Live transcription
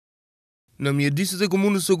Në mjediset e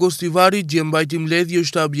komunës së Gostivarit, gjembajti Mbledhje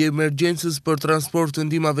Shtabi Emergjencës për transport të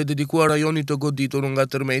ndihmave dedikuar rajonit të goditur nga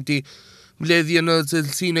tërmeti. Mbledhje në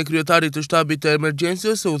cilësinë e kryetarit të shtabit të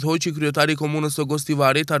emergjencës se udhëhoqi kryetari i komunës së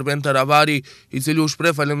Gostivarit, Mban, i cili u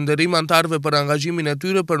shpreh falënderim anëtarëve për angazhimin e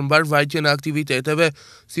tyre për mbarvajtjen e aktiviteteve,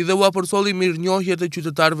 si dhe u përsolli mirënjohjet e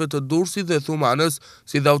qytetarëve të Durrësit dhe Thumanës,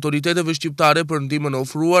 si dhe autoriteteve shqiptare për ndihmën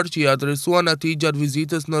ofruar që i adresuan atij gjatë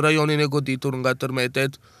vizitës në rajonin e goditur nga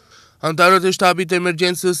tërmetet. Anëtarët e shtabit të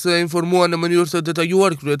emergjencës informuan në mënyrë të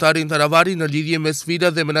detajuar kryetarin Taravari në lidhje me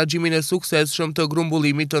sfidat dhe menaxhimin e suksesshëm të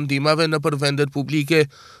grumbullimit të ndihmave nëpër vendet publike,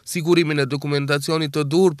 sigurimin e dokumentacionit të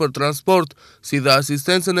duhur për transport, si dhe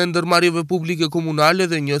asistencën e ndërmarrjeve publike komunale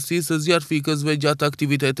dhe njësisë së zjarfikësve gjatë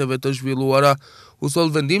aktiviteteve të zhvilluara. U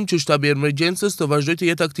soll vendim që shtabi i emergjencës të vazhdojë të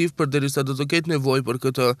jetë aktiv përderisa do të ketë nevojë për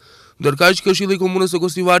këtë. Ndërkaq, Këshilli i Komunës së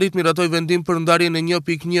Gostivarit miratoi vendim për ndarjen e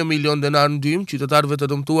 1.1 milion denar ndihmë qytetarëve të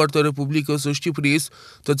dëmtuar të Republikës së Shqipërisë,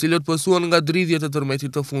 të cilët pësuan nga dridhjet e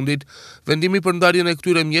tërmetit të fundit. Vendimi për ndarjen e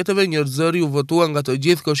këtyre mjeteve një zëri u votua nga të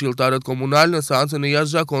gjithë këshilltarët komunal në seancën e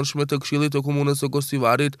jashtëzakonshme të Këshillit të Komunës së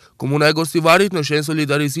Gostivarit. Komuna e Gostivarit, në shenjë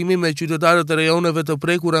solidarizimi me qytetarët e rajoneve të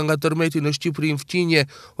prekura nga tërmeti në Shqipërinë fqinje,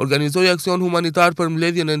 organizoi aksion humanitar për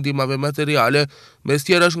mbledhjen e ndihmave materiale. Mes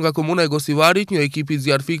tjerash nga komuna e Gostivarit, një ekip i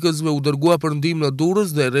zjarfikësve u dërgua për ndihmë në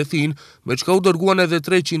Durrës dhe rrethin, me çka u dërguan edhe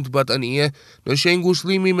 300 batanie. Në shenjë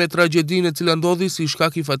ngushëllimi me tragjedinë e cila ndodhi si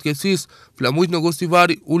shkak i fatkeqësisë, flamujt në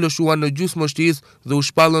Gostivar u lëshuan në gjysmështisë dhe u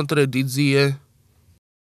shpallën 3 ditë zije.